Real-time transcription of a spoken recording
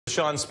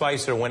Sean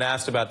Spicer when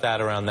asked about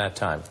that around that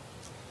time.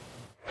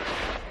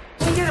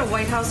 Did we get a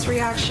White House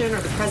reaction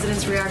or the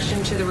president's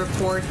reaction to the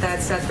report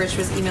that Seth Rich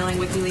was emailing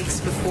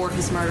WikiLeaks before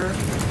his murder?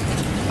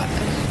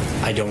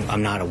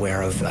 I'm not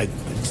aware of. I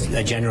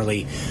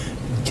generally,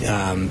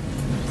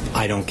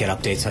 I don't get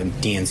updates on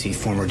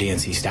former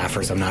DNC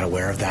staffers. I'm not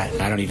aware of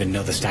that. I don't even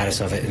know the status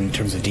of it in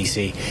terms of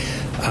D.C.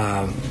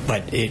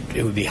 But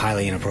it would be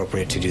highly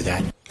inappropriate to do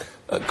that.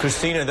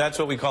 Christina, that's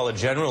what we call a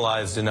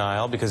generalized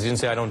denial, because he didn't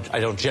say I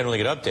don't generally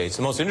get updates.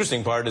 The most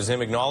interesting part is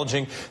him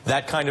acknowledging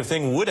that kind of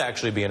thing would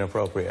actually be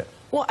inappropriate.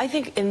 Well, I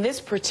think in this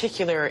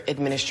particular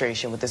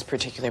administration with this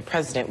particular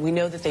president, we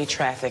know that they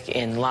traffic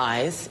in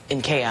lies,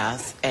 in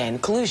chaos,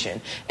 and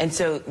collusion. And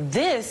so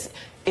this,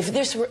 if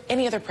this were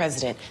any other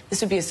president, this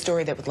would be a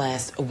story that would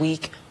last a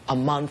week, a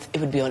month.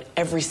 It would be on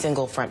every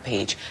single front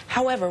page.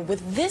 However,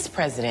 with this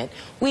president,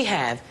 we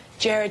have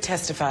Jared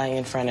testifying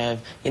in front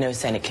of,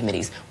 Senate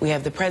committees. We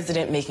have the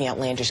president making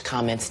outlandish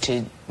comments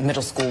to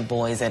middle school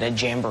boys at a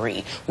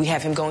jamboree. We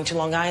have him going to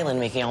Long Island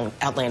making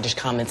outlandish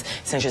comments,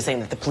 essentially saying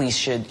that the police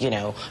should,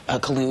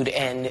 collude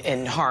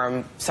and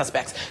harm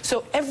suspects.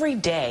 So every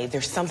day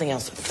there's something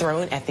else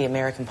thrown at the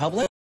American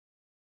public.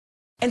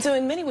 And so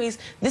in many ways,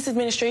 this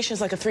administration is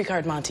like a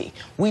three-card Monte.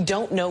 We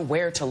don't know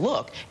where to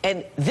look.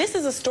 And this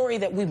is a story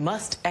that we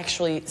must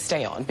actually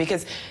stay on,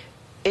 because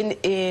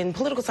in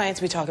political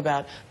science, we talk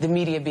about the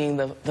media being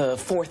the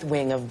fourth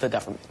wing of the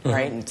government,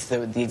 right? And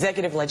so the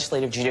executive,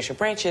 legislative, judicial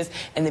branches,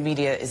 and the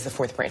media is the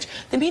fourth branch.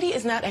 The media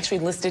is not actually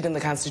listed in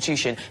the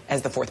Constitution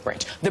as the fourth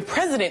branch. The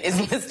president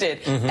is listed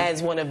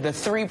as one of the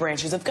three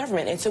branches of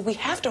government, and so we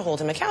have to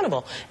hold him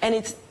accountable. And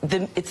it's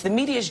the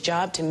media's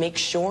job to make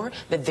sure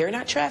that they're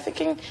not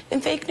trafficking in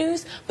fake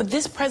news, but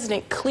this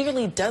president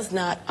clearly does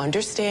not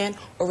understand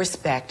or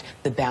respect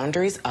the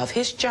boundaries of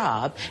his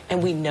job,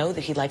 and we know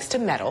that he likes to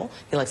meddle.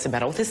 He likes to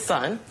meddle with his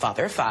son,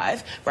 father of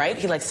 5, right?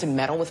 He likes to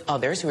meddle with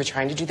others who are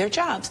trying to do their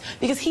jobs,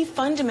 because he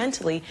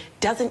fundamentally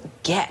doesn't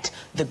get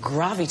the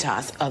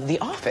gravitas of the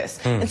office.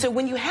 And so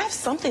when you have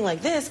something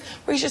like this,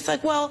 where he's just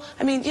like, well,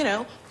 I mean,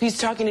 he's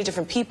talking to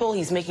different people,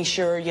 he's making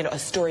sure, a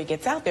story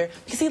gets out there,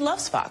 because he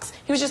loves Fox.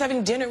 He was just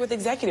having dinner with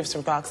executives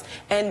from Fox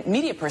and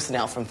media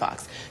personnel from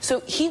Fox. So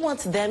he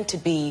wants them to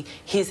be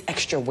his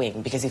extra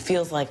wing, because he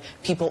feels like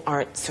people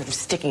aren't sort of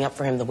sticking up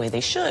for him the way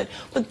they should.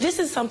 But this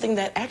is something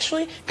that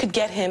actually could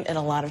get him in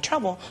a lot of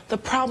trouble. The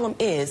problem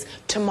is,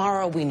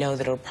 tomorrow we know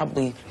that it'll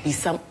probably be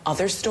some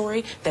other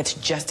story that's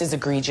just as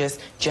egregious,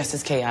 just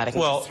as chaotic,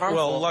 and just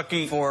harmful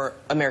lucky for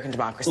American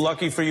democracy.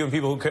 Lucky for you and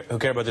people who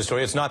care about this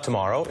story, it's not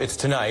tomorrow, it's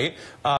tonight.